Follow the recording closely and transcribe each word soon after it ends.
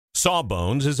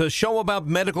Sawbones is a show about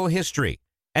medical history,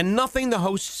 and nothing the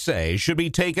hosts say should be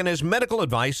taken as medical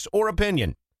advice or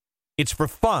opinion. It's for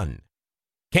fun.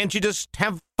 Can't you just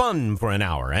have fun for an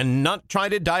hour and not try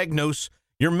to diagnose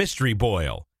your mystery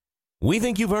boil? We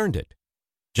think you've earned it.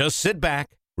 Just sit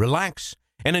back, relax,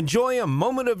 and enjoy a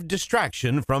moment of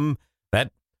distraction from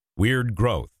that weird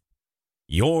growth.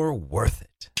 You're worth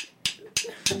it.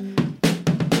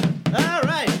 All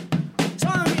right.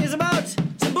 Song is about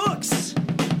some books.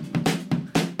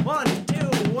 1, 2,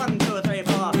 1, 2, 3,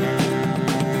 4.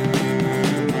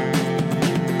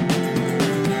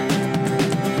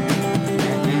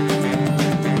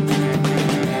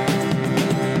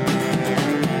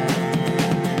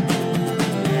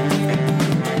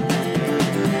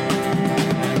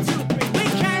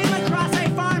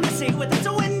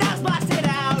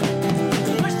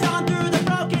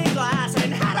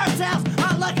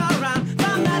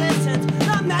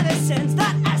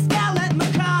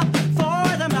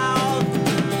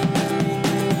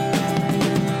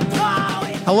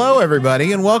 Hello,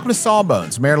 everybody, and welcome to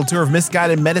Sawbones, Marital Tour of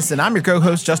Misguided Medicine. I'm your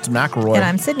co-host, Justin McElroy. And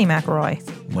I'm Sydney McElroy.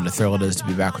 What a thrill it is to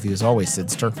be back with you as always,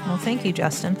 Sidster. Well, thank you,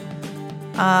 Justin.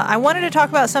 I wanted to talk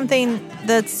about something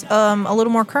that's a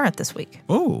little more current this week.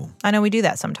 Ooh. I know we do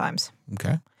that sometimes.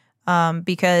 Okay.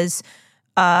 Because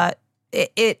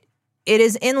it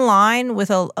is in line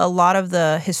with a lot of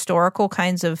the historical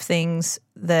kinds of things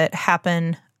that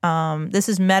happen. This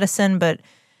is medicine, but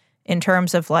in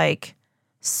terms of like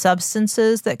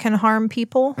substances that can harm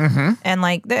people. Mm-hmm. And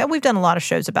like we've done a lot of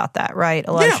shows about that, right?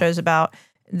 A lot of shows about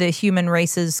the human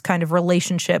race's kind of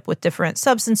relationship with different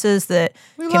substances that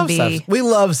we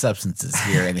love substances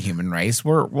here in the human race.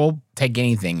 We'll take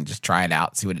anything, just try it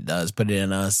out, see what it does, put it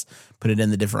in us, put it in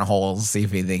the different holes, see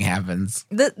if anything happens.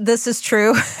 This is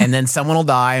true. And then someone will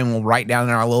die and we'll write down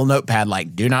in our little notepad,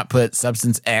 like, do not put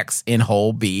substance X in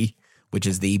hole B, which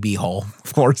is the B hole,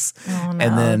 of course. Oh, no,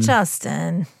 and then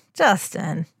Justin.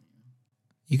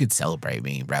 You could celebrate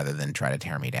me rather than try to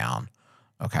tear me down.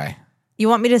 Okay. You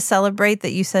want me to celebrate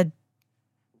that you said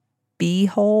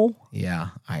B-hole? Yeah,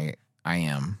 I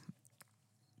am.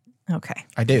 Okay.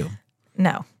 I do.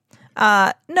 No.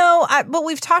 But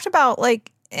we've talked about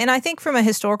and I think from a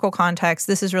historical context,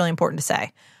 this is really important to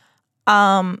say.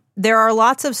 There are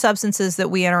lots of substances that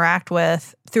we interact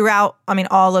with throughout,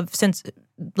 since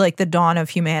the dawn of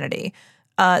humanity.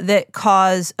 That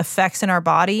cause effects in our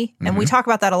body. And we talk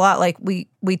about that a lot. Like we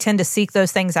tend to seek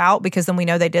those things out because then we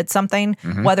know they did something,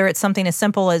 whether it's something as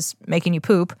simple as making you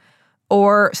poop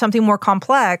or something more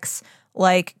complex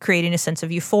like creating a sense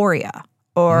of euphoria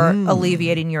or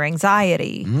alleviating your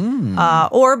anxiety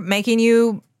or making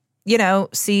you,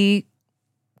 see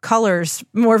colors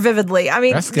more vividly. I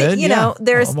mean, that's good.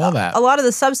 There's a lot of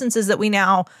the substances that we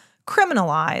now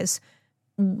criminalize.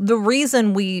 The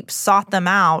reason we sought them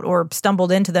out or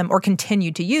stumbled into them or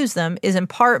continued to use them is in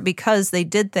part because they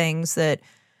did things that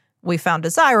we found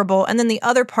desirable. And then the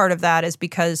other part of that is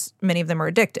because many of them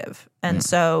are addictive. And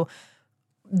so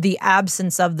the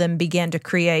absence of them began to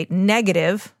create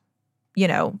negative,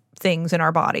 things in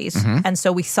our bodies. And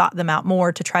so we sought them out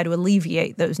more to try to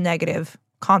alleviate those negative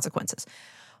consequences.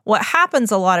 What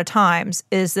happens a lot of times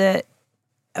is that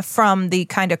from the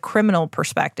kind of criminal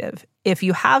perspective, if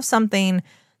you have something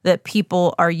that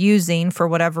people are using for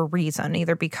whatever reason,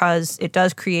 either because it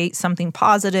does create something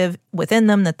positive within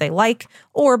them that they like,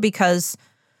 or because,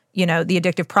 the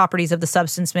addictive properties of the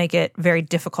substance make it very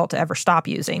difficult to ever stop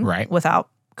using without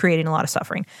creating a lot of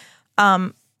suffering,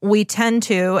 we tend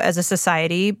to, as a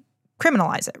society,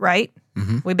 criminalize it, right?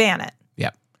 We ban it.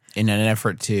 Yep. In an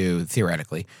effort to,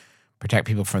 theoretically, protect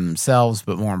people from themselves,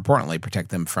 but more importantly,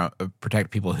 protect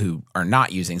people who are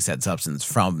not using said substance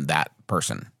from that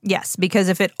person. Yes, because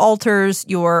if it alters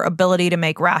your ability to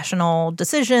make rational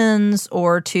decisions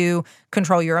or to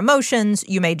control your emotions,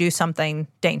 you may do something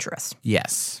dangerous.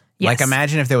 Yes. Like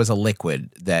imagine if there was a liquid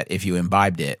that if you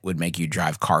imbibed it would make you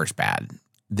drive cars bad.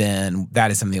 Then that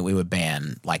is something that we would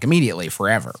ban immediately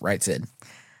forever, right, Sid?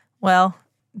 Well,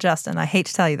 Justin, I hate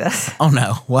to tell you this. Oh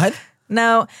no, what?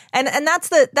 No, and that's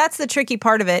the tricky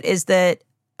part of it is that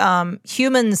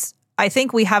humans, I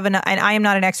think we have and I am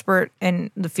not an expert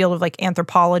in the field of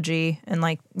anthropology and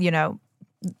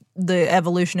the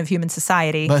evolution of human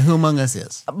society. But who among us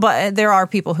is? But there are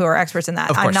people who are experts in that.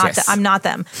 Of course, yes. I'm not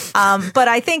them. But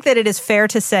I think that it is fair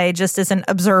to say, just as an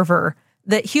observer,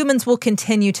 that humans will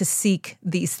continue to seek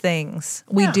these things.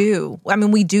 We do. I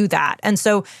mean, we do that, and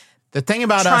so. The thing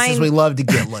about us is we love to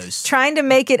get loose. Trying to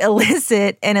make it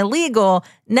illicit and illegal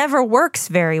never works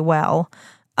very well.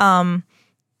 And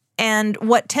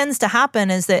what tends to happen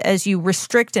is that as you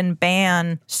restrict and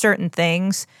ban certain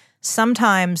things,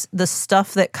 sometimes the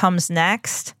stuff that comes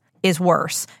next is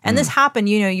worse. And this happened,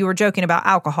 you were joking about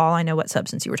alcohol. I know what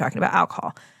substance you were talking about,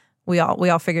 alcohol. We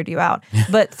all figured you out.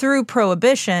 But through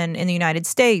prohibition in the United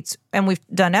States, and we've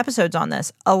done episodes on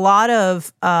this, a lot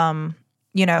of,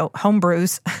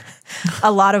 homebrews,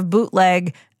 a lot of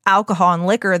bootleg alcohol and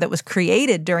liquor that was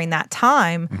created during that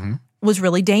time was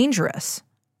really dangerous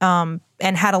and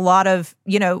had a lot of,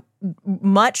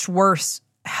 much worse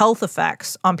health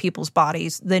effects on people's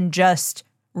bodies than just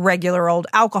regular old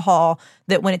alcohol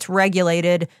that when it's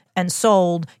regulated and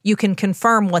sold, you can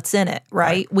confirm what's in it,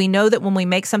 right? We know that when we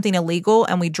make something illegal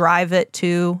and we drive it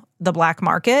to the black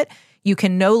market, you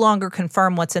can no longer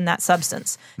confirm what's in that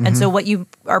substance. And so what you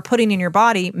are putting in your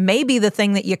body may be the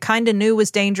thing that you kind of knew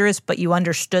was dangerous, but you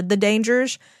understood the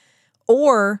dangers,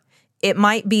 or it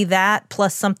might be that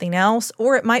plus something else,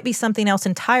 or it might be something else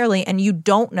entirely, and you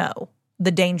don't know the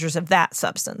dangers of that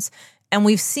substance. And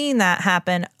we've seen that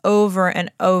happen over and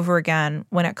over again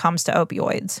when it comes to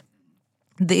opioids.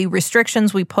 The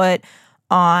restrictions we put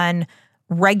on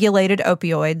regulated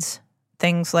opioids,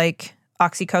 things like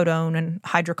oxycodone and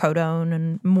hydrocodone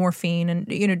and morphine and,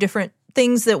 different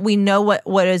things that we know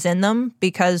what is in them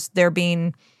because they're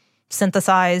being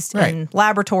synthesized in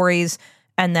laboratories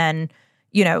and then,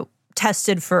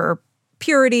 tested for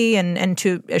purity and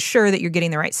to assure that you're getting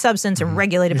the right substance and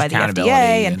regulated by the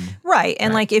FDA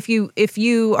and like if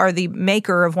you are the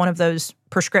maker of one of those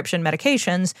prescription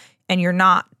medications and you're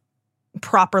not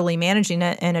properly managing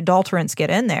it and adulterants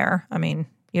get in there, I mean,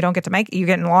 you don't get to make it, you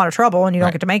get in a lot of trouble and you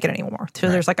don't get to make it anymore. So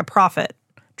there's like a profit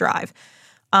drive.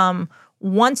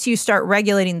 Once you start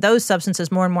regulating those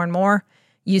substances more and more and more,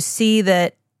 you see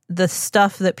that the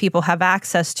stuff that people have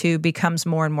access to becomes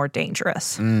more and more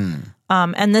dangerous.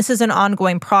 And this is an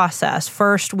ongoing process.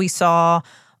 First, we saw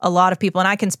a lot of people, and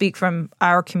I can speak from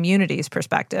our community's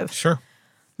perspective. Sure.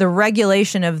 The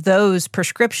regulation of those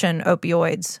prescription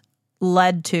opioids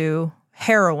led to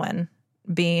heroin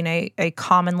being a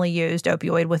commonly used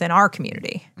opioid within our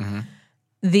community.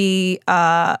 The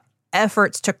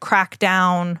efforts to crack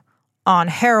down on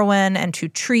heroin and to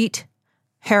treat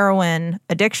heroin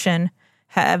addiction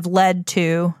have led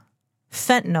to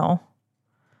fentanyl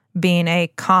being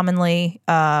a commonly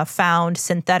found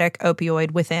synthetic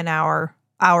opioid within our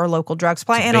local drug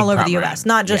supply and all over the U.S.,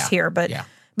 not just here, but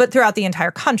throughout the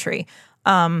entire country.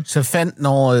 So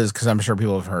fentanyl is, because I'm sure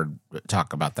people have heard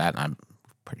talk about that, and I'm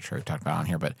pretty sure we talked about it on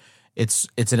here, but it's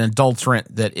an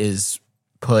adulterant that is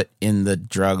put in the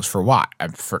drugs for what?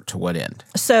 To what end?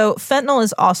 So fentanyl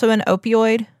is also an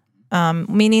opioid,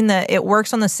 meaning that it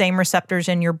works on the same receptors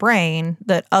in your brain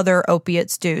that other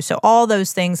opiates do. So all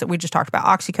those things that we just talked about,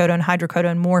 oxycodone,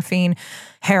 hydrocodone, morphine,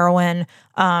 heroin,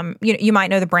 you might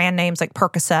know the brand names like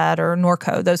Percocet or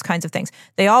Norco, those kinds of things.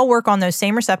 They all work on those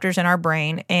same receptors in our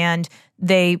brain, and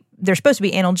they're supposed to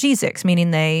be analgesics,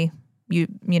 meaning they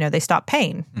stop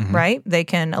pain, right? They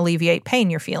can alleviate pain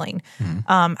you're feeling.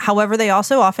 However, they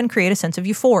also often create a sense of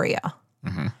euphoria.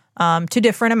 To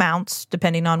different amounts,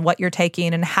 depending on what you're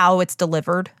taking and how it's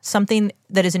delivered. Something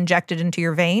that is injected into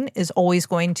your vein is always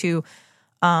going to,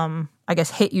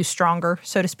 hit you stronger,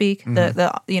 so to speak.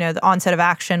 The onset of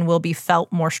action will be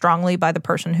felt more strongly by the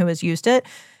person who has used it,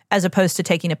 as opposed to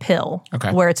taking a pill,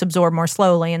 where it's absorbed more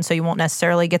slowly, and so you won't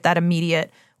necessarily get that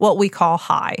immediate, what we call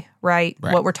high, right?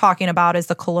 What we're talking about is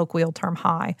the colloquial term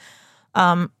high.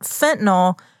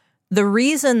 Fentanyl. The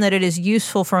reason that it is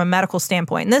useful from a medical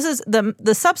standpoint, and this is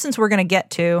the substance we're going to get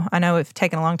to. I know we've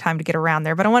taken a long time to get around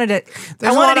there, but I wanted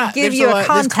to give you a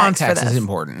context for this. Context is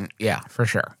important. Yeah, for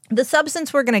sure. The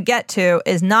substance we're going to get to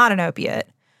is not an opiate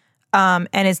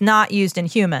and is not used in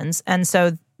humans. And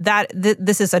so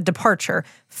this is a departure.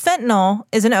 Fentanyl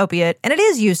is an opiate, and it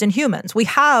is used in humans. We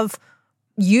have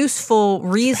useful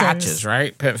reasons. Patches,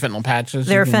 right? Fentanyl patches.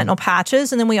 There are fentanyl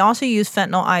patches, and then we also use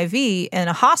fentanyl IV in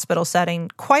a hospital setting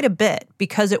quite a bit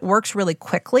because it works really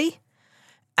quickly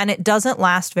and it doesn't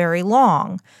last very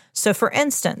long. So for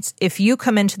instance, if you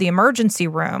come into the emergency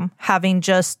room having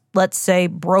just, let's say,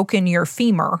 broken your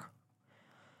femur,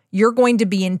 you're going to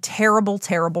be in terrible,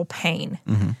 terrible pain.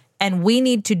 And we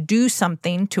need to do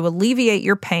something to alleviate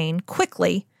your pain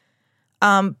quickly.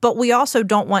 But we also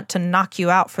don't want to knock you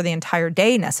out for the entire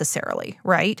day necessarily,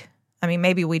 right? I mean,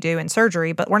 maybe we do in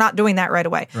surgery, but we're not doing that right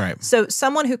away. Right. So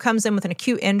someone who comes in with an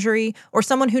acute injury or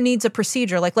someone who needs a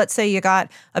procedure, like let's say you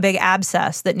got a big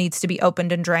abscess that needs to be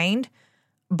opened and drained,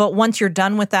 but once you're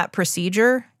done with that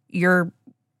procedure, you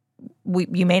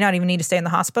may not even need to stay in the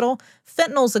hospital.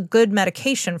 Fentanyl is a good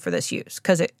medication for this use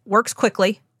because it works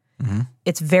quickly.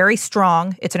 It's very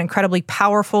strong. It's an incredibly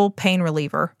powerful pain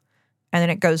reliever. And then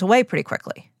it goes away pretty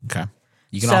quickly. Okay.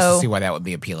 You can also see why that would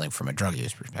be appealing from a drug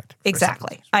use perspective.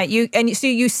 Exactly.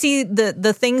 You see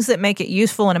the things that make it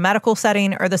useful in a medical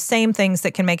setting are the same things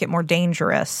that can make it more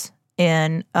dangerous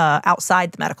in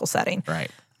outside the medical setting.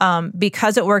 Right.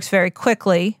 Because it works very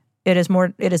quickly, it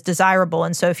is desirable.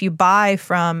 And so if you buy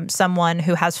from someone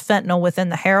who has fentanyl within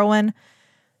the heroin,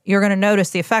 you're going to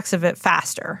notice the effects of it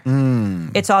faster.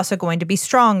 It's also going to be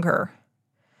stronger,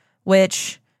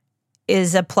 which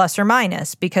is a plus or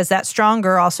minus, because that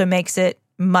stronger also makes it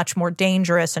much more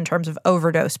dangerous in terms of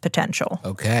overdose potential.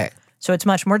 Okay. So it's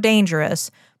much more dangerous.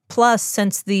 Plus,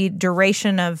 since the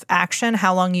duration of action,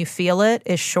 how long you feel it,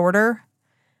 is shorter,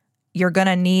 you're going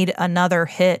to need another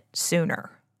hit sooner.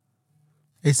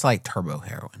 It's like turbo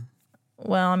heroin.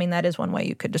 Well, I mean, that is one way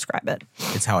you could describe it.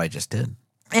 It's how I just did.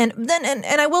 And then,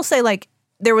 and I will say, like,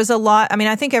 there was a lot, I mean,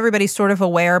 I think everybody's sort of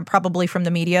aware, probably from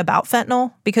the media, about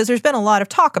fentanyl, because there's been a lot of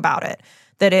talk about it,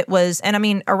 that it was, and I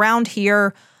mean, around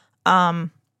here, I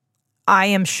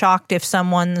am shocked if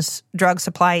someone's drug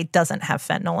supply doesn't have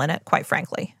fentanyl in it, quite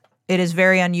frankly. It is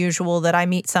very unusual that I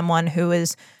meet someone who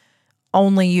is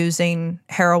only using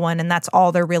heroin and that's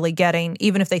all they're really getting,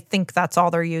 even if they think that's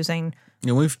all they're using. You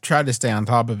know, we've tried to stay on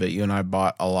top of it. You and I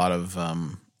bought a lot of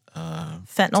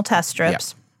fentanyl test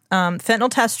strips. Fentanyl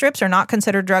test strips are not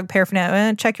considered drug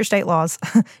paraphernalia. Check your state laws.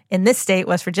 In this state,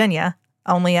 West Virginia,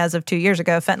 only as of 2 years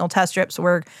ago, fentanyl test strips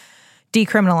were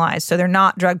decriminalized. So they're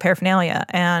not drug paraphernalia.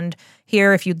 And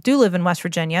here, if you do live in West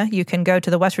Virginia, you can go to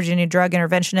the West Virginia Drug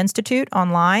Intervention Institute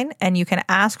online, and you can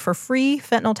ask for free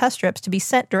fentanyl test strips to be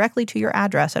sent directly to your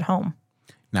address at home.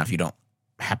 Now, if you don't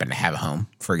happen to have a home,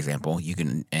 for example, you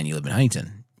can, and you live in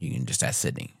Huntington, you can just ask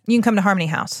Sydney. You can come to Harmony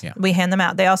House. Yeah. We hand them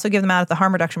out. They also give them out at the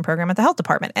harm reduction program at the health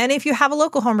department. And if you have a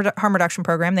local harm reduction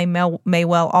program, they may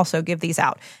well also give these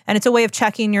out. And it's a way of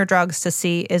checking your drugs to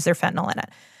see, is there fentanyl in it?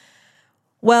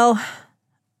 Well,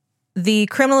 the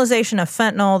criminalization of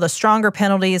fentanyl, the stronger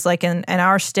penalties, like in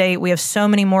our state, we have so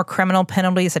many more criminal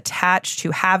penalties attached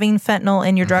to having fentanyl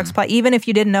in your drug supply. Even if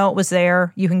you didn't know it was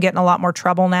there, you can get in a lot more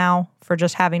trouble now for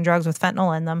just having drugs with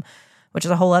fentanyl in them, which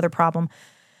is a whole other problem.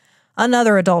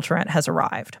 Another adulterant has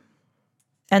arrived.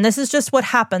 And this is just what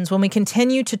happens when we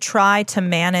continue to try to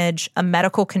manage a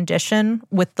medical condition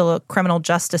with the criminal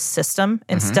justice system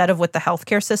instead of with the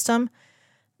healthcare system.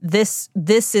 This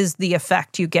is the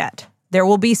effect you get. There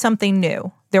will be something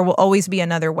new. There will always be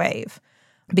another wave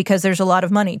because there's a lot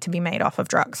of money to be made off of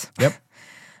drugs. Yep.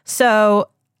 So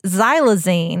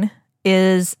Xylazine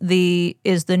is the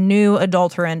new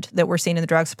adulterant that we're seeing in the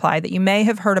drug supply that you may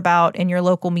have heard about in your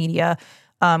local media,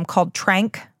 called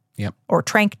Trank. Yep. Or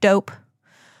Trank dope.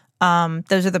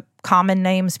 Those are the common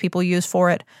names people use for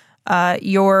it.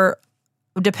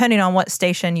 Depending on what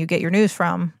station you get your news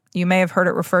from, you may have heard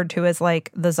it referred to as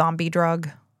like the zombie drug.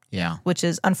 Yeah. Which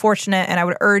is unfortunate. And I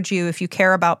would urge you, if you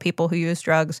care about people who use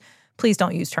drugs, please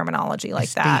don't use terminology like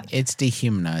that. It's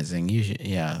dehumanizing. You should,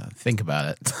 think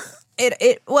about it.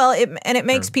 It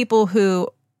makes people who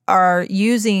are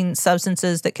using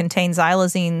substances that contain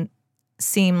xylazine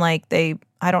seem like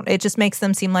it just makes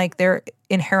them seem like they're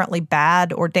inherently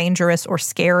bad or dangerous or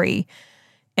scary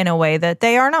in a way that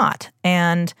they are not.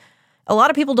 And a lot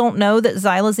of people don't know that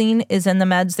xylazine is in the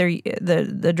meds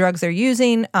the drugs they're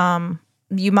using.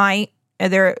 You might,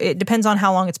 it depends on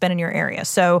how long it's been in your area.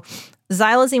 So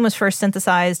xylazine was first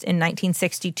synthesized in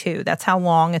 1962. That's how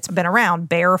long it's been around.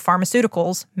 Bayer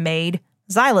Pharmaceuticals made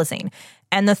xylazine.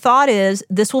 And the thought is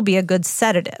this will be a good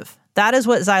sedative. That is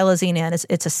what xylazine is.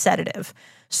 It's a sedative.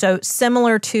 So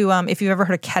similar to, if you've ever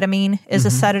heard of ketamine is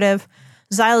a sedative,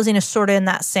 xylazine is sort of in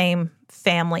that same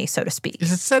family, so to speak.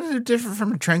 Is a sedative different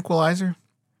from a tranquilizer?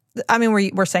 I mean,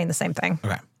 we're saying the same thing.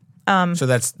 Okay. So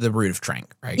that's the root of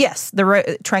trank, right? Yes,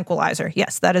 the tranquilizer.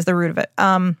 Yes, that is the root of it.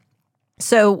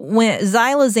 So when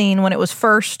xylazine, when it was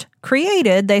first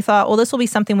created, they thought, well, this will be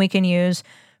something we can use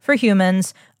for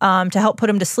humans to help put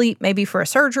them to sleep, maybe for a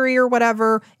surgery or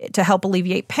whatever, to help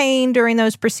alleviate pain during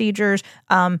those procedures.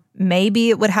 Maybe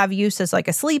it would have use as like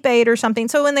a sleep aid or something.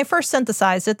 So when they first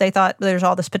synthesized it, they thought there's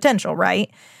all this potential, right?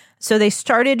 So they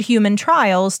started human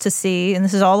trials to see, and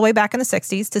this is all the way back in the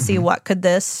 60s, to see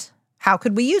how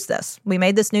could we use this? We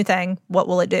made this new thing. What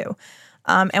will it do?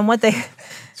 And what they...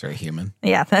 It's very human.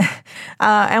 Yeah.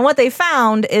 And what they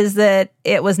found is that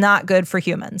it was not good for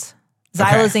humans.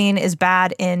 Xylazine is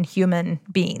bad in human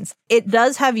beings. It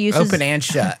does have uses... Open and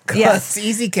shut. Yes.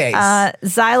 Easy case.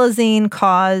 Xylazine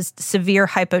caused severe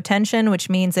hypotension, which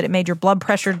means that it made your blood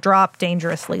pressure drop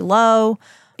dangerously low.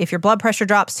 If your blood pressure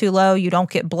drops too low, you don't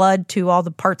get blood to all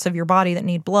the parts of your body that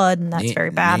need blood, and that's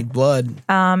very bad. Need blood.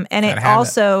 And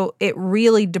it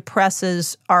really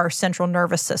depresses our central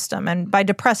nervous system. And by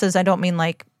depresses, I don't mean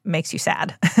like makes you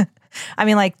sad. I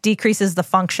mean like decreases the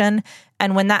function.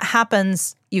 And when that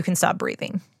happens, you can stop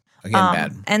breathing. Again,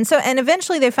 bad. And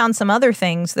eventually they found some other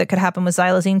things that could happen with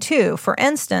xylazine too. For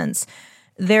instance,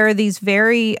 there are these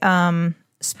very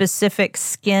specific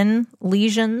skin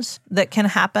lesions that can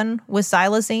happen with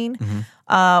xylazine,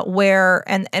 where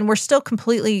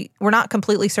we're not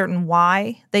completely certain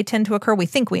why they tend to occur. We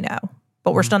think we know,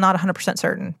 but we're still not 100%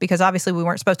 certain because obviously we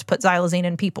weren't supposed to put xylazine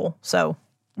in people, so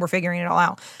we're figuring it all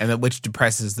out. And which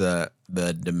depresses the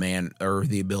demand or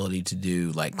the ability to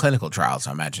do like clinical trials,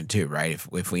 I imagine too, right?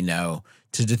 If we know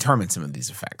to determine some of these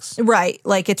effects. Right.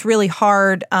 Like it's really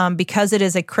hard because it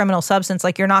is a criminal substance.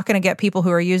 Like you're not going to get people who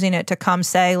are using it to come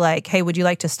say like, hey, would you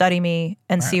like to study me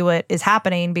and see what is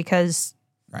happening? Because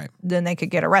then they could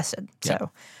get arrested. Yeah.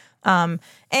 So,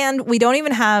 and we don't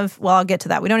even have, well, I'll get to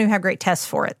that. We don't even have great tests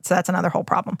for it. So that's another whole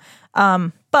problem.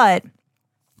 But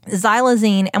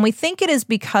xylazine, and we think it is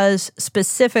because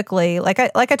specifically, like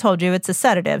I told you, it's a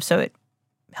sedative. So it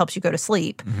helps you go to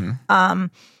sleep.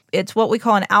 It's what we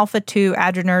call an alpha-2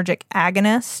 adrenergic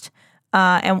agonist.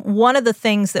 And one of the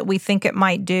things that we think it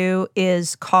might do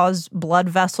is cause blood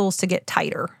vessels to get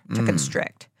tighter, to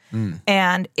constrict.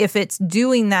 And if it's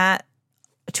doing that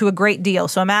to a great deal,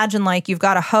 so imagine like you've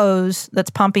got a hose that's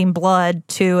pumping blood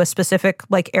to a specific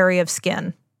like area of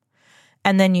skin,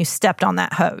 and then you stepped on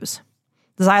that hose.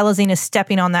 Xylazine is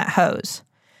stepping on that hose.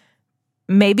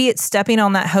 Maybe it's stepping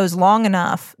on that hose long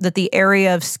enough that the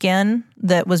area of skin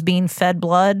that was being fed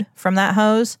blood from that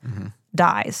hose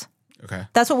dies. Okay.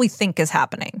 That's what we think is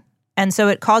happening. And so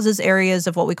it causes areas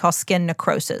of what we call skin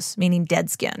necrosis, meaning dead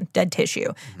skin, dead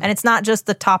tissue. And it's not just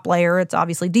the top layer, it's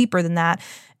obviously deeper than that.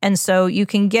 And so you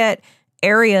can get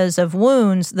areas of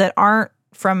wounds that aren't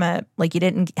from like you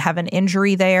didn't have an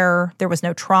injury there was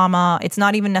no trauma. It's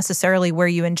not even necessarily where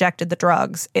you injected the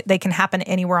drugs. They can happen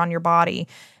anywhere on your body.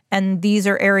 And these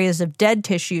are areas of dead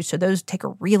tissue, so those take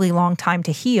a really long time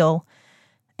to heal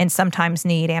and sometimes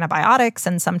need antibiotics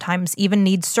and sometimes even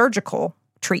need surgical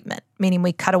treatment, meaning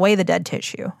we cut away the dead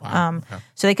tissue. Wow.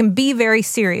 So they can be very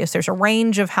serious. There's a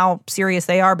range of how serious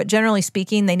they are, but generally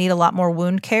speaking, they need a lot more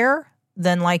wound care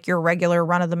than like your regular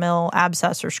run-of-the-mill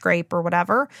abscess or scrape or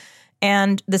whatever.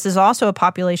 And this is also a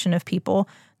population of people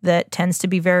that tends to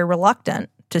be very reluctant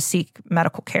to seek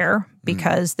medical care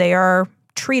because they are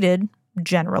treated,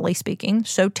 generally speaking,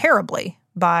 so terribly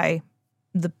by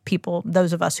the people,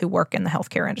 those of us who work in the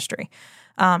healthcare industry.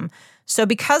 So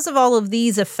because of all of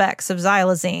these effects of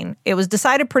xylazine, it was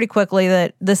decided pretty quickly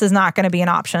that this is not going to be an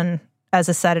option as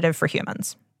a sedative for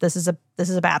humans. This is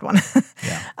a bad one.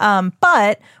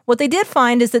 But what they did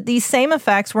find is that these same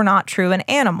effects were not true in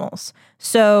animals.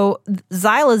 So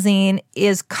xylazine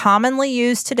is commonly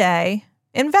used today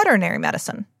in veterinary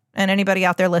medicine. And anybody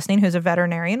out there listening who's a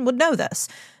veterinarian would know this.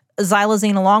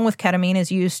 Xylazine, along with ketamine,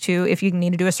 is used to, if you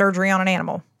need to do a surgery on an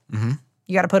animal,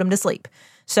 you got to put them to sleep.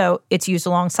 So it's used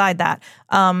alongside that.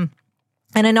 And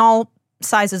in all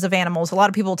sizes of animals, a lot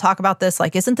of people talk about this,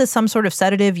 like, isn't this some sort of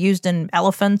sedative used in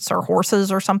elephants or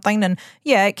horses or something? And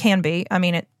yeah, it can be. I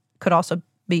mean, it could also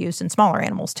be used in smaller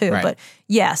animals too. Right. But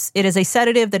yes, it is a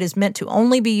sedative that is meant to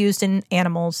only be used in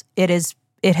animals. It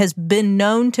has been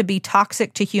known to be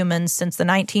toxic to humans since the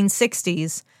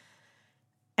 1960s,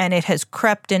 and it has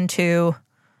crept into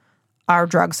our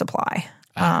drug supply.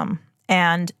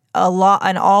 And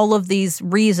all of these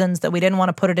reasons that we didn't want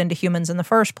to put it into humans in the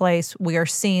first place, we are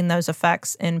seeing those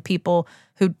effects in people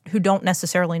who don't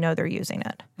necessarily know they're using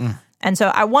it. And so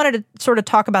I wanted to sort of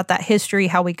talk about that history,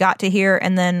 how we got to here,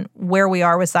 and then where we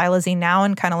are with xylazine now,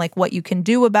 and kind of like what you can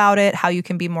do about it, how you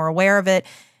can be more aware of it,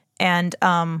 and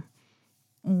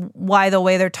why the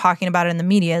way they're talking about it in the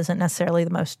media isn't necessarily the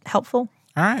most helpful.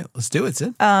 All right, let's do it,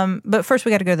 Sid. But first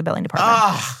we got to go to the billing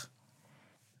department.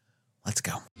 Let's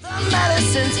go. The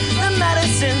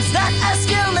medicines that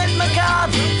escalate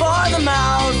macabre for the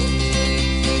mouth.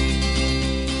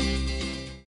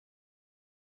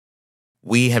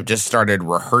 We have just started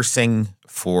rehearsing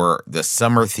for the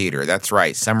summer theater. That's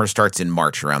right. Summer starts in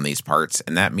March around these parts,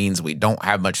 and that means we don't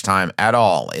have much time at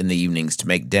all in the evenings to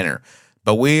make dinner.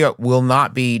 But we will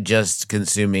not be just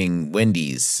consuming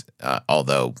Wendy's,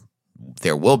 although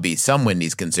there will be some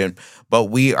Wendy's consumed, but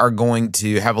we are going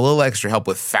to have a little extra help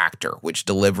with Factor, which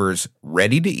delivers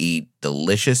ready-to-eat,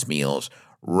 delicious meals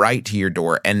right to your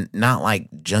door, and not like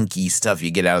junky stuff you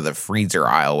get out of the freezer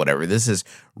aisle, whatever. This is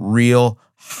real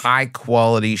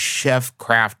high-quality,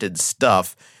 chef-crafted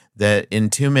stuff that in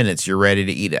 2 minutes you're ready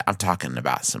to eat it. I'm talking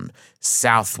about some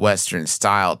Southwestern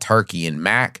style turkey and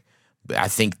mac. I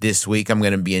think this week I'm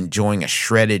going to be enjoying a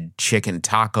shredded chicken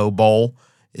taco bowl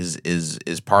is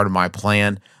part of my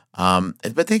plan.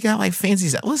 But they got like fancy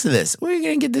stuff. Listen to this. Where are you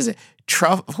going to get this?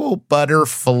 Truffle butter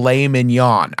filet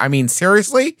mignon. I mean,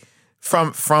 seriously?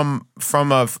 From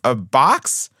a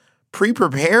box?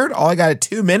 Pre-prepared? All I got at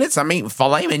 2 minutes? I'm eating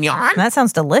filet mignon? That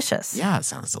sounds delicious. Yeah, it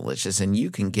sounds delicious. And you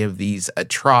can give these a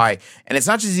try. And it's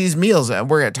not just these meals.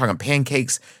 We're talking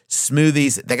pancakes,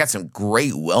 smoothies. They got some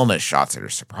great wellness shots that are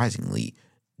surprisingly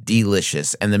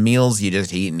delicious. And the meals you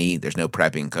just eat and eat. There's no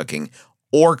prepping, cooking,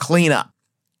 or cleanup.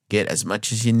 Get as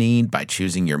much as you need by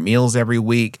choosing your meals every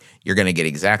week. You're going to get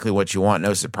exactly what you want.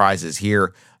 No surprises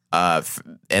here.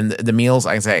 And the meals,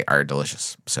 I can say, are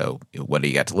delicious. So what do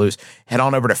you got to lose? Head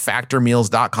on over to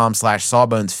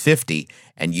factormeals.com/sawbones50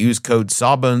 and use code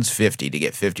sawbones50 to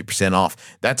get 50% off.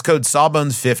 That's code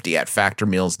sawbones50 at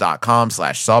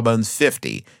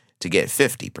factormeals.com/sawbones50 to get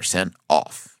 50%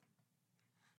 off.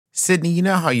 Sydney, you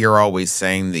know how you're always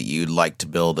saying that you'd like to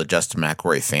build a Justin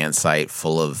McElroy fan site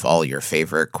full of all your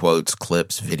favorite quotes,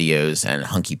 clips, videos, and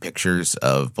hunky pictures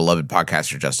of beloved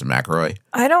podcaster Justin McElroy?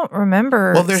 I don't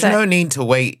remember. Well, there's no need to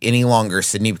wait any longer,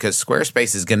 Sydney, because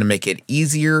Squarespace is going to make it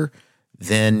easier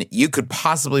than you could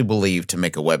possibly believe to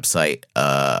make a website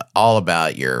all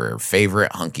about your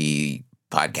favorite hunky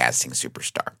podcasting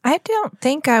superstar. I don't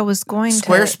think I was going to.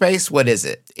 Squarespace, what is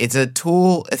it? It's a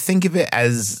tool. Think of it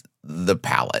as the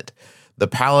palette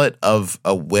of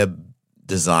a web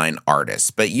design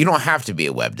artist. But you don't have to be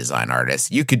a web design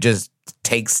artist. You could just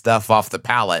take stuff off the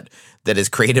palette that is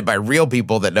created by real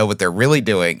people that know what they're really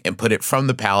doing and put it from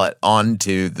the palette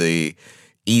onto the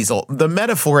easel. The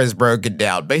metaphor is broken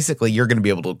down. Basically, you're going to be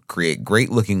able to create great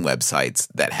looking websites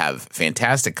that have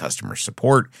fantastic customer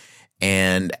support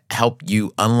and help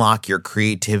you unlock your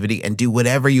creativity and do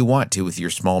whatever you want to with your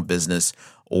small business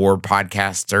or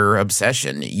podcaster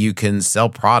obsession. You can sell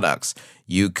products.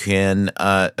 You can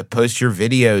post your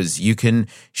videos. You can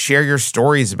share your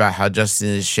stories about how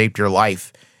Justin has shaped your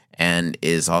life and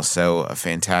is also a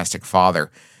fantastic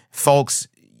father. Folks,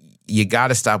 you got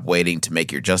to stop waiting to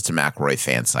make your Justin McElroy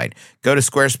fan site. Go to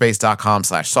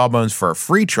squarespace.com/sawbones for a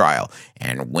free trial.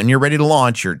 And when you're ready to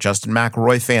launch your Justin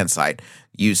McElroy fan site,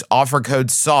 use offer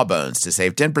code Sawbones to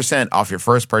save 10% off your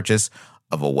first purchase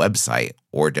of a website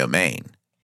or domain.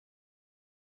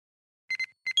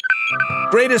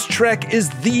 Greatest Trek is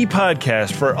the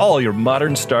podcast for all your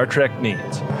modern Star Trek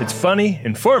needs. It's funny,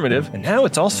 informative, and now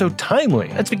it's also timely.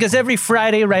 That's because every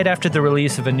Friday, right after the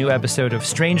release of a new episode of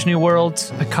Strange New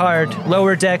Worlds, Picard,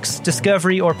 Lower Decks,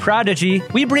 Discovery, or Prodigy,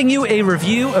 we bring you a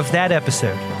review of that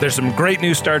episode. There's some great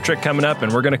new Star Trek coming up,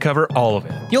 and we're going to cover all of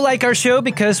it. You'll like our show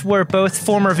because we're both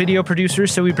former video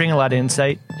producers, so we bring a lot of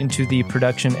insight into the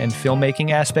production and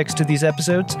filmmaking aspects to these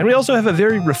episodes. And we also have a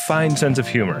very refined sense of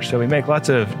humor, so we make lots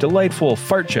of delightful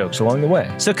fart jokes along the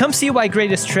way. So come see why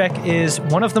Greatest Trek is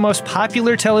one of the most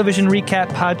popular television recap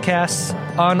podcasts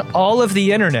on all of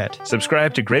the internet.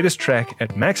 Subscribe to Greatest Trek at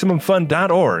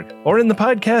MaximumFun.org or in the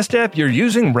podcast app you're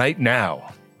using right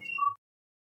now.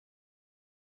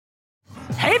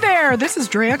 Hey there, this is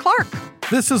Drea Clark.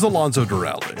 This is Alonzo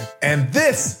Duralde. And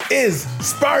this is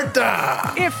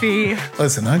Sparta. Iffy.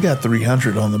 Listen, I got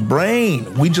 300 on the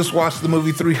brain. We just watched the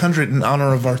movie 300 in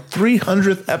honor of our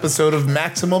 300th episode of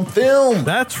Maximum Film.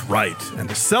 That's right. And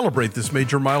to celebrate this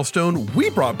major milestone, we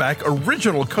brought back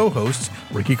original co-hosts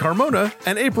Ricky Carmona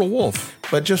and April Wolf.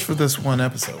 But just for this one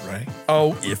episode, right?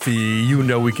 Oh, Iffy, you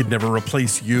know we could never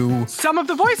replace you. Some of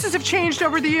the voices have changed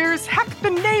over the years. Heck, the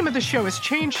name of the show has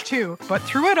changed too. But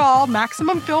through it all,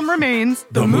 Maximum Film remains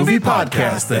the movie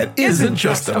podcast that isn't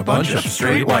just a bunch of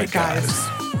straight white guys.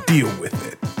 Deal with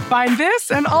it. Find this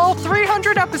and all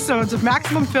 300 episodes of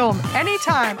Maximum Film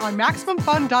anytime on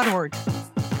MaximumFun.org.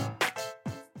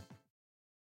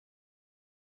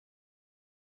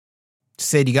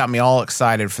 Sid, you got me all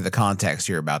excited for the context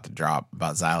you're about to drop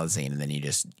about Xylazine, and then you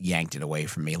just yanked it away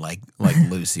from me like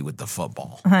Lucy with the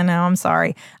football. I know, I'm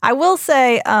sorry. I will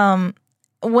say,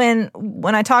 when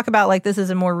I talk about like this is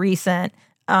a more recent,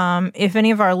 if any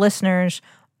of our listeners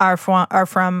are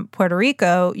from Puerto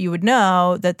Rico, you would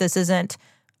know that this isn't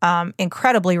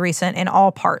incredibly recent in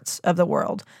all parts of the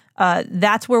world.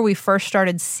 That's where we first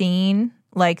started seeing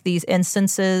like these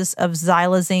instances of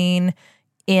Xylazine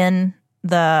in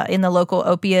the local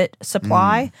opiate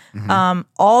supply,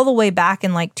 all the way back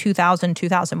in like 2000,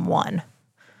 2001.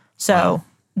 So wow.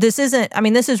 This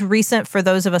is recent for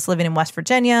those of us living in West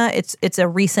Virginia. It's a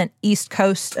recent East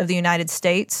Coast of the United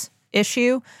States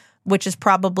issue, which is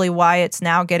probably why it's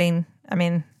now getting,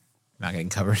 Not getting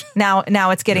covered. Now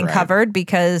it's getting You're right. covered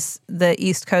because the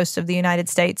East Coast of the United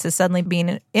States is suddenly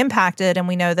being impacted, and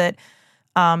we know that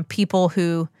people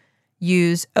who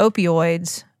use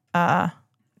opioids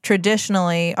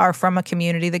traditionally are from a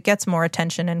community that gets more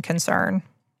attention and concern.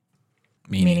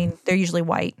 Meaning they're usually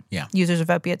white. Yeah. Users of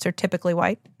opiates are typically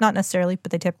white. Not necessarily,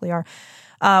 but they typically are.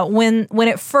 When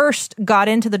it first got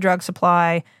into the drug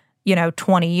supply,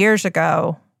 20 years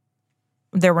ago,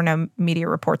 there were no media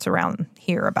reports around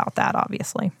here about that,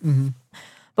 obviously. Mm-hmm.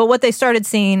 But what they started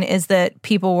seeing is that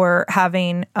people were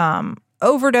having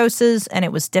overdoses, and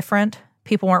it was different.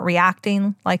 People weren't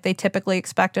reacting like they typically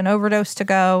expect an overdose to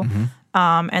go. Mm-hmm.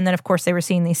 And then, of course, they were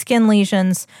seeing these skin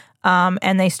lesions.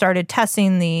 And they started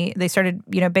testing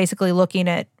basically looking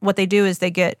at what they do is they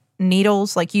get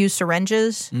needles, like use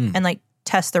syringes and like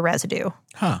test the residue.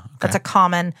 Huh. Okay. That's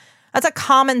a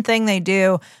common thing they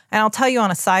do. And I'll tell you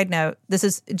on a side note, this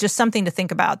is just something to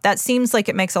think about. That seems like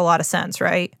it makes a lot of sense,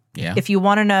 right? Yeah. If you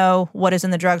want to know what is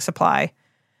in the drug supply,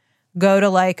 go to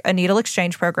like a needle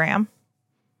exchange program,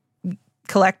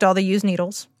 collect all the used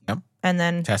needles, and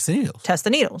then Test the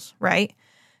needles, right?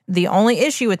 The only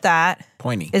issue with that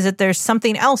Pointy. is that there's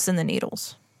something else in the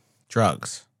needles.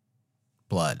 Drugs.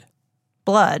 Blood.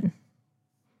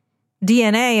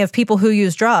 DNA of people who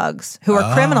use drugs, who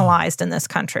are criminalized in this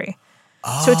country.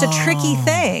 So it's a tricky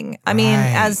thing. I mean,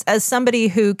 as somebody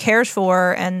who cares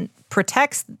for and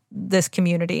protects this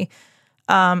community,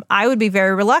 I would be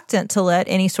very reluctant to let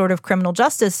any sort of criminal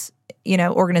justice,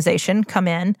 organization come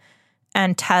in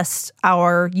and test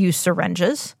our used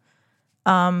syringes,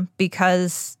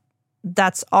 because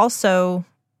that's also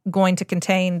going to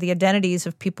contain the identities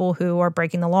of people who are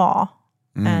breaking the law.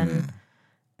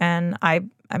 And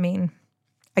I mean,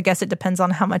 I guess it depends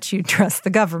on how much you trust the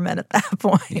government at that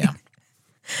point.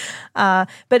 Yeah.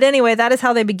 But anyway, that is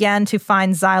how they began to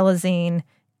find xylazine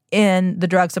in the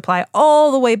drug supply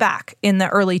all the way back in the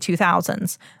early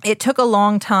 2000s. It took a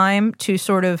long time to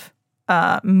sort of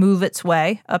move its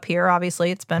way up here.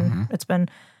 Obviously, it's been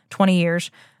 20 years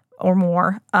or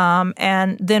more.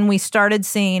 And then we started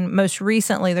seeing, most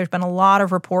recently, there's been a lot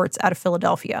of reports out of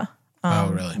Philadelphia.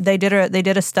 Really? They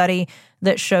did a study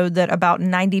that showed that about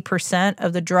 90%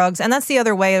 of the drugs, and that's the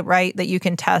other way, right, that you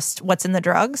can test what's in the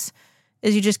drugs,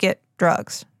 is you just get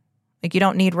drugs. Like, you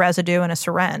don't need residue in a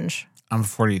syringe. I'm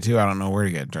 42. I don't know where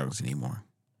to get drugs anymore.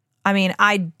 I mean,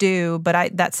 I do,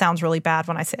 but that sounds really bad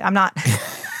when I say I'm not.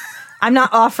 I'm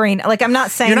not offering. Like, I'm not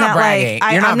saying You're not that. bragging.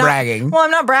 Like, You're I'm not bragging. Well, I'm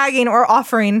not bragging or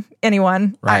offering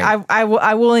anyone. Right.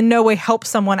 I will in no way help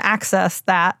someone access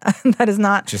that. That is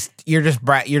not. You're just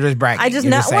bragging. I just you're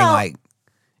know. just saying Well, like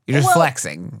you're just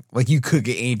flexing. Like you could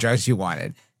get any drugs you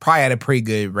wanted, probably at a pretty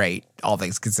good rate, all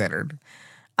things considered.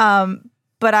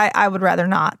 But I would rather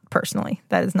not personally.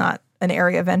 That is not an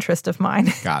area of interest of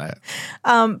mine. Got it.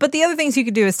 But the other things you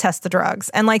could do is test the drugs,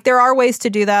 and like there are ways to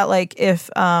do that. Like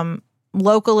if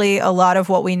locally, a lot of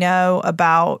what we know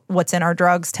about what's in our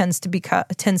drugs tends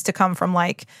to come from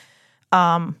like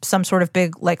some sort of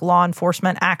big like law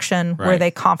enforcement action where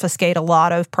they confiscate a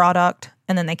lot of product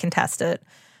and then they can test it.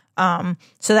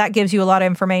 So that gives you a lot of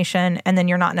information, and then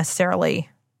you're not necessarily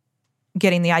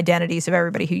getting the identities of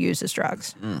everybody who uses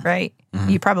drugs, right? Mm-hmm.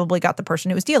 You probably got the person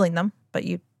who was dealing them, but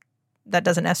that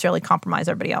doesn't necessarily compromise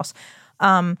everybody else.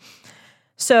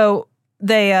 So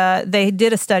they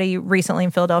did a study recently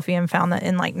in Philadelphia and found that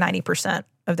in like 90%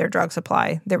 of their drug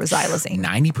supply, there was xylazine.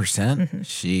 90%? Mm-hmm.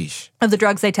 Sheesh. Of the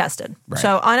drugs they tested. Right.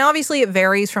 So, and obviously it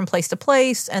varies from place to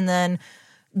place, and then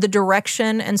the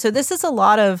direction. And so this is a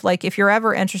lot of like, if you're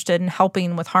ever interested in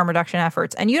helping with harm reduction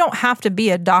efforts, and you don't have to be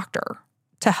a doctor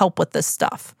to help with this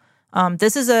stuff.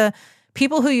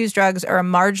 People who use drugs are a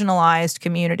marginalized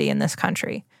community in this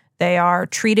country. They are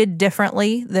treated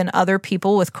differently than other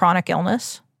people with chronic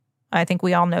illness. I think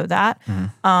we all know that.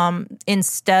 Mm-hmm.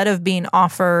 Instead of being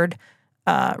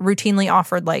routinely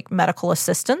offered like medical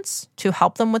assistance to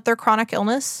help them with their chronic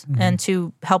illness and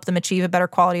to help them achieve a better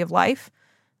quality of life,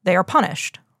 they are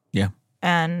punished. Yeah.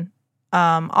 And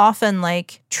often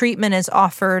like treatment is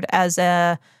offered as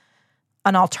an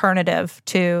alternative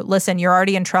to, listen, you're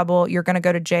already in trouble, you're going to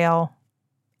go to jail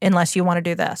unless you want to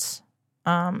do this.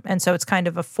 And so it's kind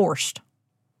of a forced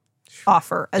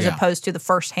offer as opposed to the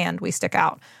first hand we stick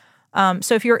out.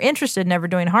 So if you're interested in ever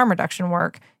doing harm reduction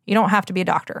work, you don't have to be a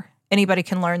doctor. Anybody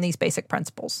can learn these basic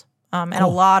principles. And a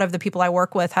lot of the people I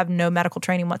work with have no medical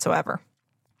training whatsoever.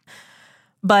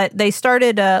 But they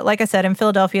started, like I said, in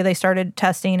Philadelphia, they started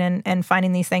testing and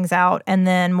finding these things out. And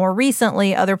then more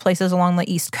recently, other places along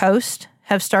the East Coast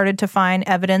have started to find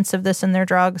evidence of this in their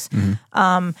drugs.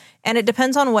 Mm-hmm. And it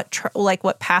depends on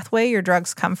what pathway your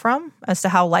drugs come from as to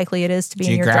how likely it is to be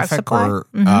in your drug supply.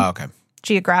 Okay.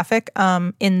 geographic.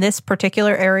 In this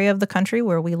particular area of the country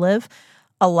where we live,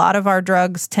 a lot of our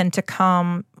drugs tend to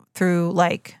come through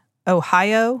like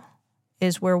Ohio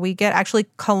is where we get. Actually,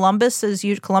 Columbus,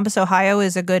 Ohio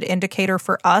is a good indicator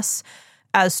for us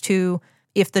as to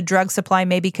if the drug supply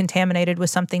may be contaminated with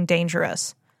something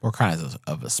dangerous. We're kind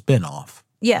of a spinoff.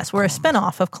 Yes, we're a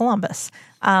spinoff of Columbus.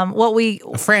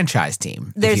 A franchise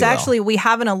team. We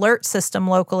have an alert system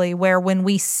locally where when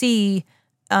we see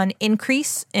an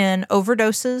increase in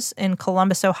overdoses in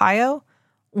Columbus, Ohio,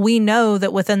 we know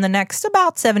that within the next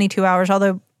about 72 hours,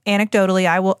 although anecdotally,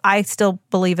 I still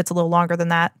believe it's a little longer than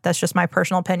that. That's just my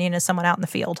personal opinion as someone out in the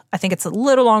field. I think it's a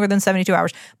little longer than 72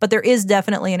 hours, but there is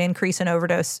definitely an increase in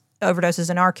overdoses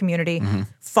in our community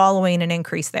following an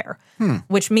increase there,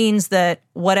 which means that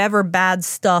whatever bad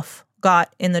stuff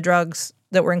got in the drugs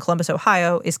that were in Columbus,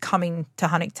 Ohio is coming to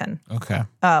Huntington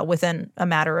within a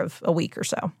matter of a week or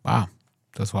so. Wow.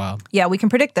 That's wild. Yeah, we can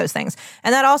predict those things.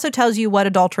 And that also tells you what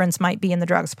adulterants might be in the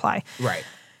drug supply. Right.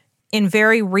 In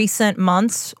very recent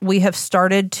months, we have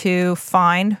started to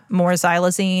find more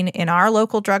xylazine in our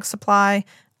local drug supply.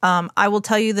 I will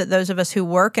tell you that those of us who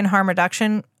work in harm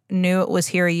reduction knew it was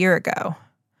here a year ago.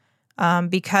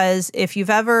 Because if you've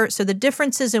so the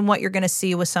differences in what you're going to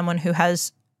see with someone who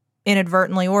has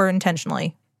inadvertently or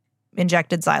intentionally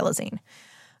injected xylazine.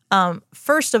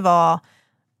 First of all,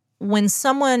 when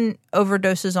someone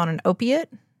overdoses on an opiate,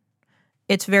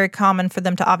 it's very common for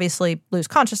them to obviously lose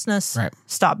consciousness,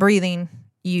 stop breathing.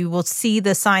 You will see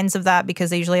the signs of that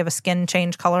because they usually have a skin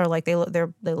change color, like they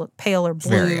look pale or blue.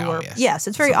 Very obvious. Yes,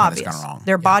 it's very Something obvious. wrong.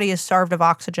 Their body is starved of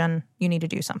oxygen. You need to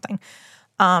do something.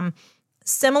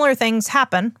 Similar things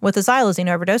happen with a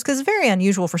xylazine overdose because it's very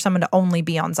unusual for someone to only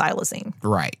be on xylazine.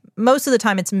 Right. Most of the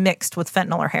time it's mixed with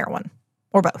fentanyl or heroin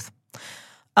or both.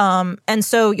 And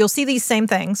so you'll see these same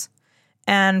things.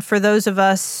 And for those of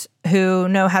us who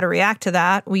know how to react to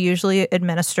that, we usually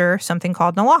administer something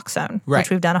called naloxone, which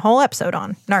we've done a whole episode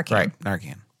on, Narcan. Right,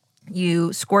 Narcan.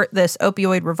 You squirt this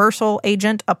opioid reversal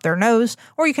agent up their nose,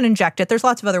 or you can inject it. There's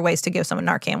lots of other ways to give someone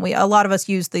Narcan. A lot of us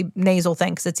use the nasal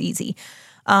thing because it's easy.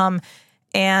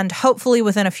 And hopefully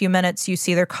within a few minutes, you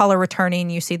see their color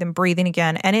returning, you see them breathing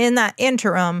again. And in that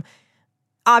interim,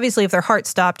 obviously if their heart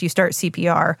stopped, you start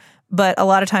CPR, but a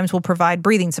lot of times we'll provide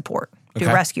breathing support, do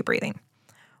rescue breathing.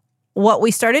 What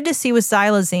we started to see with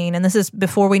xylazine, and this is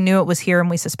before we knew it was here and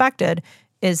we suspected,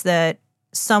 is that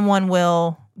someone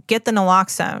will get the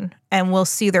naloxone and we'll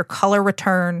see their color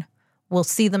return. We'll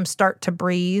see them start to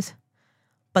breathe,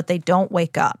 but they don't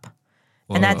wake up.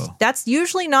 Whoa. And that's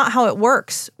usually not how it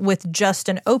works with just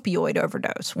an opioid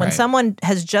overdose. When someone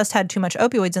has just had too much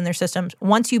opioids in their systems,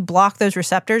 once you block those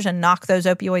receptors and knock those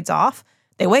opioids off,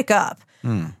 they wake up.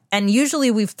 And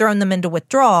usually we've thrown them into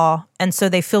withdrawal, and so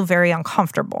they feel very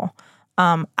uncomfortable.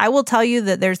 I will tell you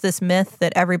that there's this myth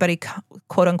that everybody,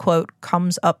 quote unquote,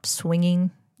 comes up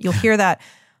swinging. You'll hear that.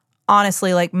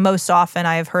 Honestly, like most often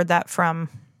I have heard that from,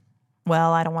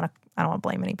 well, I don't want to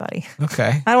blame anybody.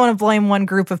 Okay. I don't want to blame one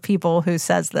group of people who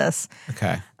says this.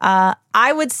 Okay.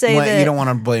 I would say that you don't want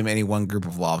to blame any one group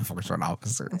of law enforcement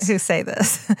officers who say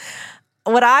this.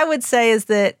 What I would say is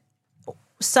that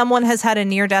someone has had a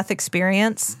near-death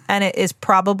experience and it is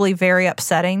probably very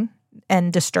upsetting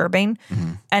and disturbing.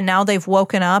 And now they've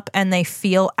woken up and they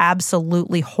feel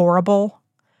absolutely horrible.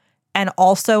 And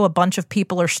also a bunch of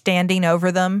people are standing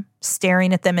over them,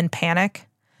 staring at them in panic.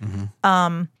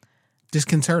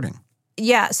 Disconcerting.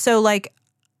 Yeah. So like,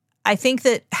 I think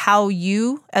that how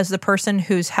you, as the person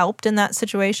who's helped in that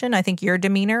situation, I think your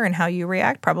demeanor and how you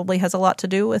react probably has a lot to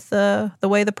do with the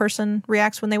way the person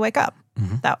reacts when they wake up.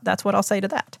 That's what I'll say to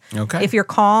that. Okay. If you're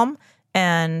calm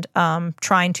and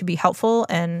trying to be helpful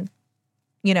and,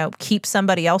 keep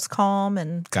somebody else calm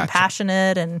and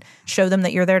compassionate and show them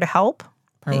that you're there to help.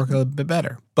 Probably work a little bit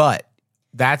better. But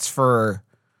that's more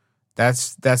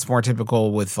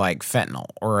typical with like fentanyl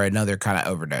or another kind of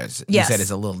overdose. Yes. You said it's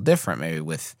a little different maybe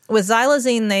with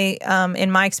xylazine, they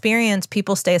in my experience,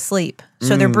 people stay asleep.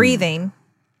 So they're breathing.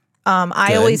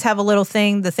 I always have a little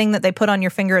thing, the thing that they put on your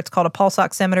finger, it's called a pulse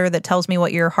oximeter that tells me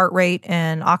what your heart rate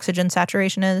and oxygen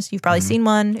saturation is. You've probably seen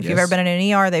one. If you've ever been in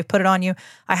an ER, they've put it on you.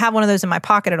 I have one of those in my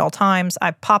pocket at all times.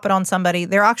 I pop it on somebody.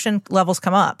 Their oxygen levels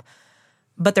come up,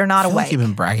 but they're not I feel awake. like you've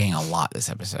been bragging a lot this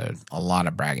episode. A lot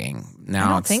of bragging. Now I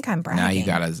don't think I'm bragging.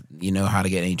 Now you know how to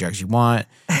get any drugs you want.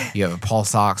 You have a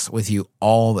pulse ox with you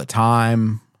all the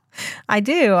time. I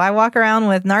do. I walk around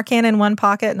with Narcan in one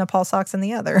pocket and a pulse ox in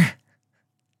the other.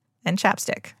 And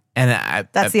chapstick. And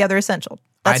that's the other essential.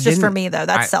 That's just for me, though.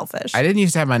 That's selfish. I didn't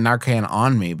used to have my Narcan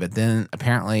on me, but then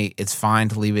apparently it's fine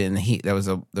to leave it in the heat. There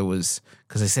was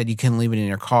because they said you couldn't leave it in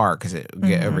your car because it would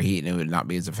get overheat and it would not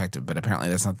be as effective. But apparently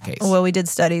that's not the case. Well, we did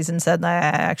studies and said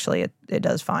that actually it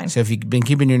does fine. So if you've been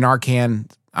keeping your Narcan,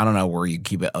 I don't know where you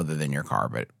keep it other than your car,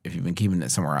 but if you've been keeping it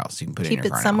somewhere else, you can put it in your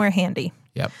car. Keep it somewhere handy.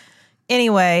 Yep.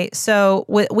 Anyway, so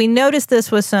we noticed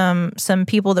this with some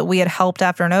people that we had helped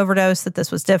after an overdose, that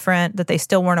this was different, that they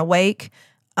still weren't awake.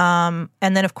 And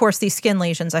then, of course, these skin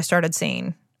lesions I started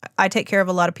seeing. I take care of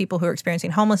a lot of people who are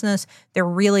experiencing homelessness. They're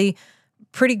really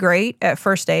pretty great at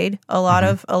first aid. A lot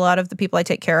of the people I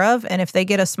take care of, and if they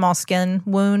get a small skin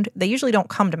wound, they usually don't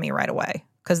come to me right away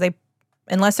because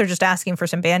unless they're just asking for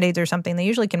some Band-Aids or something, they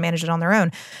usually can manage it on their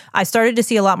own. I started to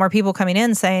see a lot more people coming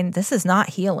in saying, this is not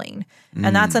healing.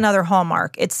 And that's another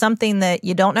hallmark. It's something that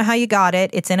you don't know how you got it.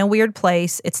 It's in a weird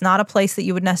place. It's not a place that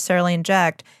you would necessarily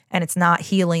inject, and it's not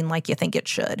healing like you think it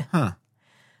should. Huh.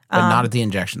 But not at the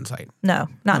injection site. No,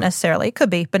 not necessarily. It could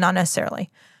be, but not necessarily.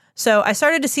 So I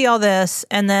started to see all this,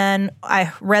 and then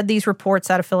I read these reports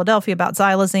out of Philadelphia about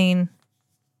Xylazine,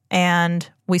 and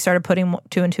we started putting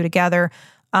 2 and 2 together.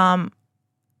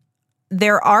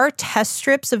 There are test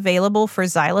strips available for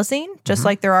Xylazine, just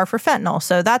like there are for fentanyl.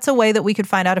 So that's a way that we could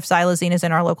find out if Xylazine is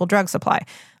in our local drug supply.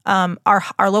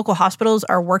 Our local hospitals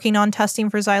are working on testing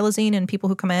for Xylazine in people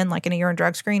who come in, like in a urine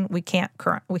drug screen. We can't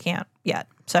yet.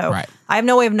 So I have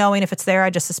no way of knowing if it's there. I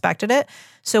just suspected it.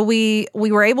 So we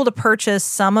were able to purchase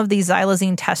some of these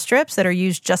Xylazine test strips that are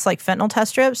used just like fentanyl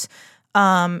test strips.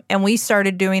 And we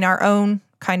started doing our own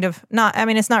kind of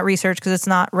it's not research because it's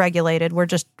not regulated. We're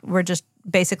just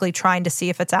basically trying to see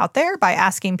if it's out there by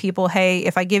asking people, hey,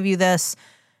 if I give you this,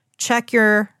 check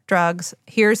your drugs.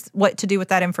 Here's what to do with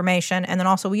that information. And then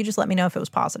also, will you just let me know if it was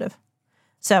positive?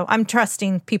 So I'm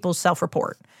trusting people's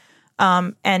self-report.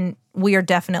 And we are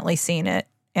definitely seeing it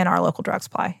in our local drug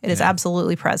supply. It is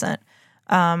absolutely present.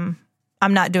 I'm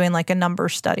not doing like a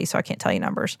numbers study, so I can't tell you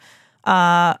numbers.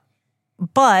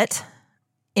 But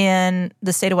in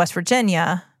the state of West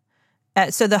Virginia,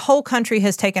 so the whole country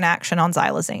has taken action on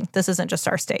Xylazine. This isn't just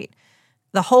our state.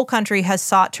 The whole country has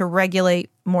sought to regulate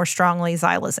more strongly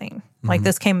Xylazine. Like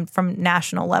this came from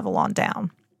national level on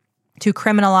down to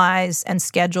criminalize and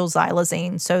schedule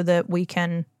Xylazine so that we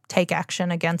can take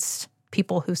action against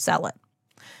people who sell it.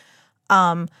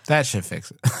 That should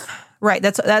fix it. Right.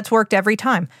 That's worked every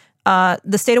time.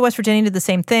 The state of West Virginia did the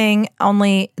same thing,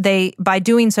 only by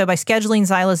doing so, by scheduling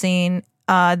Xylazine,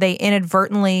 they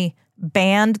inadvertently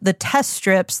banned the test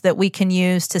strips that we can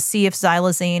use to see if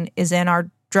Xylazine is in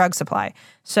our drug supply.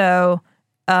 So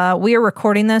we are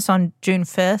recording this on June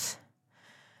 5th.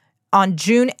 On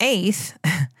June 8th,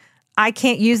 I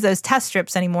can't use those test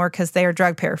strips anymore because they are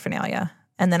drug paraphernalia.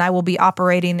 And then I will be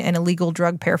operating an illegal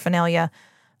drug paraphernalia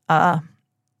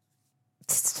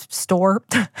store.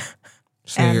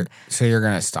 So you're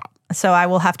going to stop. So I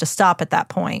will have to stop at that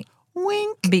point.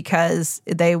 Wink. Because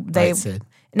they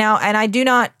now, and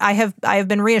I have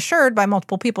been reassured by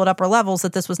multiple people at upper levels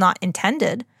that this was not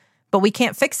intended, but we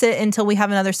can't fix it until we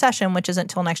have another session, which isn't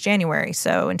until next January.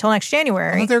 So until next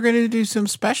January. I thought they're going to do some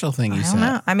special thing, you said. I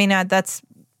don't know. I mean,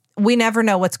 we never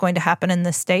know what's going to happen in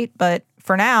this state, but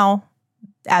for now,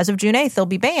 as of June 8th, they'll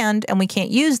be banned and we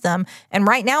can't use them. And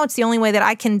right now, it's the only way that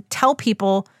I can tell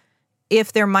people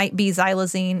if there might be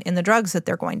Xylazine in the drugs that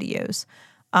they're going to use.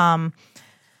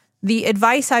 The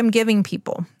advice I'm giving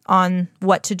people on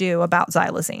what to do about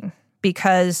Xylazine,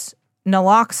 because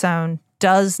naloxone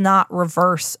does not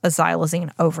reverse a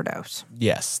Xylazine overdose.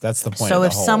 Yes, that's the point. So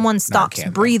if someone stops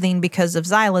breathing because of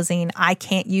Xylazine, I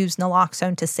can't use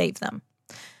naloxone to save them.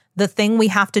 The thing we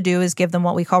have to do is give them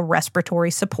what we call respiratory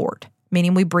support,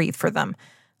 meaning we breathe for them.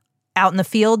 Out in the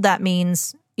field, that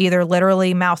means either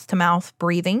literally mouth-to-mouth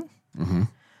breathing,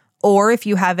 or if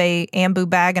you have a ambu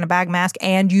bag and a bag mask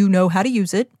and you know how to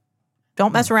use it,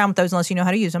 don't mess around with those unless you know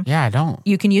how to use them. Yeah, I don't.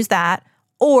 You can use that.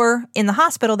 Or in the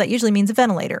hospital, that usually means a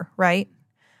ventilator, right?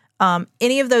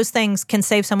 Any of those things can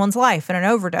save someone's life in an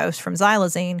overdose from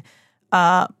Xylazine.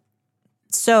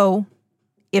 So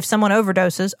if someone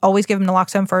overdoses, always give them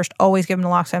naloxone first. Always give them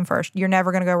naloxone first. You're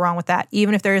never going to go wrong with that.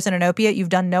 Even if there isn't an opiate, you've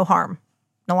done no harm.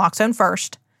 Naloxone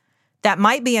first. That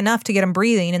might be enough to get them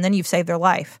breathing, and then you've saved their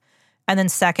life. And then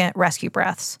second, rescue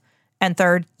breaths. And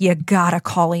third, you gotta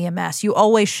call EMS. You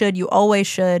always should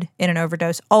in an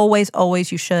overdose.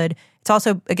 Always you should. It's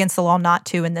also against the law not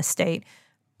to in this state.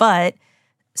 But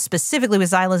specifically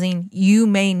with Xylazine, you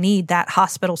may need that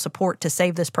hospital support to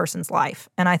save this person's life.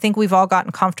 And I think we've all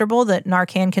gotten comfortable that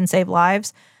Narcan can save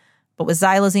lives. But with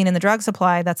Xylazine in the drug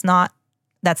supply, that's not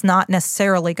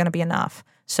necessarily going to be enough.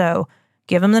 So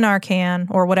give them the Narcan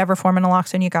or whatever form of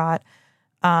naloxone you got.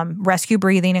 rescue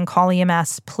breathing and call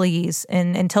EMS, please.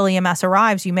 And until EMS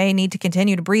arrives, you may need to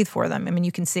continue to breathe for them. I mean,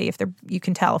 you can see you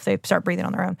can tell if they start breathing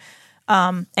on their own.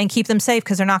 And keep them safe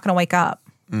because they're not going to wake up.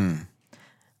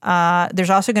 There's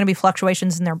also going to be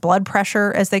fluctuations in their blood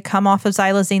pressure as they come off of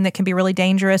xylazine that can be really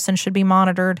dangerous and should be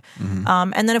monitored.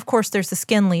 And then, of course, there's the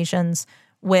skin lesions,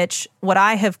 which what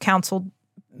I have counseled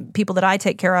people that I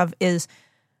take care of is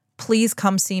please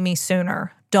come see me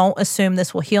sooner. Don't assume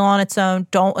this will heal on its own.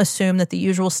 Don't assume that the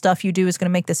usual stuff you do is going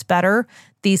to make this better.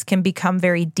 These can become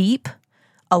very deep.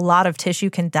 A lot of tissue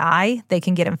can die. They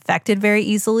can get infected very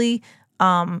easily.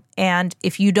 And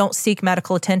if you don't seek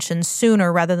medical attention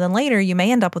sooner rather than later, you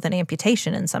may end up with an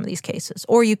amputation in some of these cases,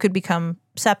 or you could become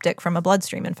septic from a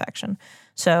bloodstream infection.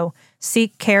 So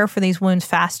seek care for these wounds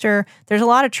faster. There's a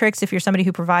lot of tricks if you're somebody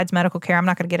who provides medical care. I'm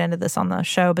not going to get into this on the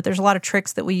show, but there's a lot of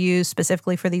tricks that we use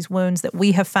specifically for these wounds that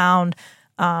we have found.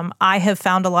 I have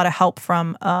found a lot of help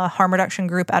from a harm reduction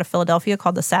group out of Philadelphia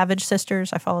called the Savage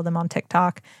Sisters. I follow them on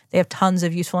TikTok. They have tons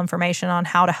of useful information on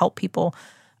how to help people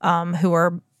who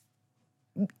are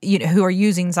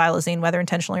using xylazine, whether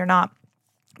intentionally or not,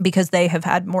 because they have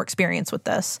had more experience with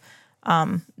this.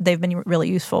 They've been really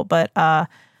useful, but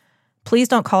please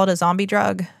don't call it a zombie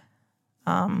drug.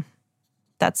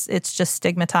 It's just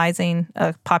stigmatizing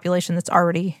a population that's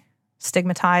already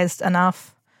stigmatized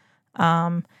enough.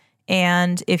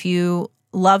 And if you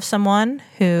love someone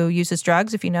who uses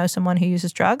drugs, if you know someone who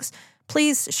uses drugs,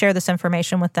 please share this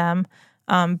information with them,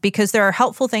 because there are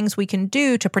helpful things we can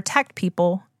do to protect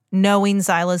people knowing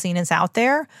xylazine is out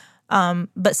there,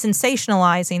 but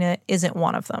sensationalizing it isn't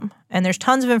one of them. And there's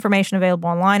tons of information available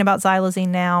online about xylazine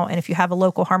now, and if you have a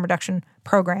local harm reduction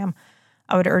program,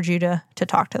 I would urge you to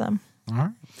talk to them. All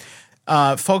right.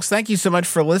 Folks, thank you so much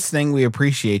for listening. We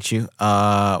appreciate you.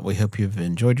 We hope you've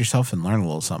enjoyed yourself and learned a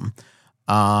little something.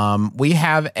 We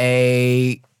have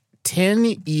a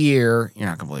 10-year, you're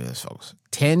not going to believe this, folks,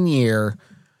 10-year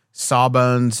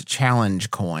Sawbones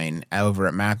challenge coin over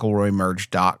at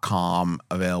McElroyMerge.com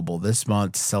available this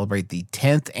month to celebrate the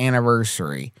 10th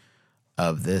anniversary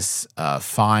of this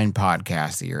fine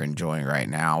podcast that you're enjoying right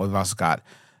now. We've also got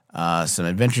some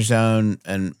Adventure Zone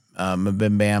and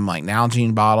Bim Bam like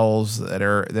Nalgene bottles that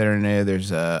are new.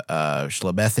 There's a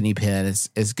Schlebethany pen.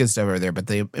 It's good stuff over there. But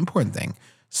the important thing,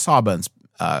 Sawbones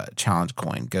challenge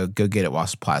coin. Go get it while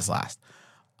supplies last.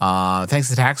 Thanks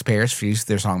to taxpayers for use of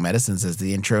their song Medicines as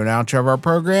the intro and outro of our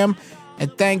program.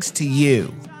 And thanks to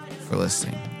you for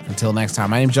listening. Until next time,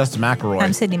 my name's Justin McElroy.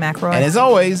 I'm Sydney McElroy. And as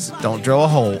always, don't drill a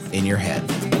hole in your head.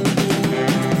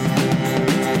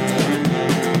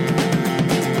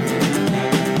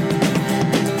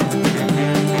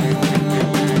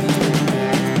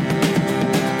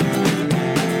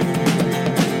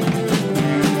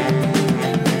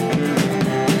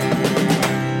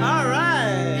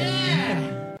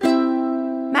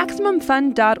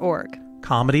 MaximumFun.org.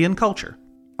 Comedy and culture.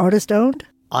 Artist owned.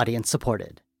 Audience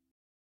supported.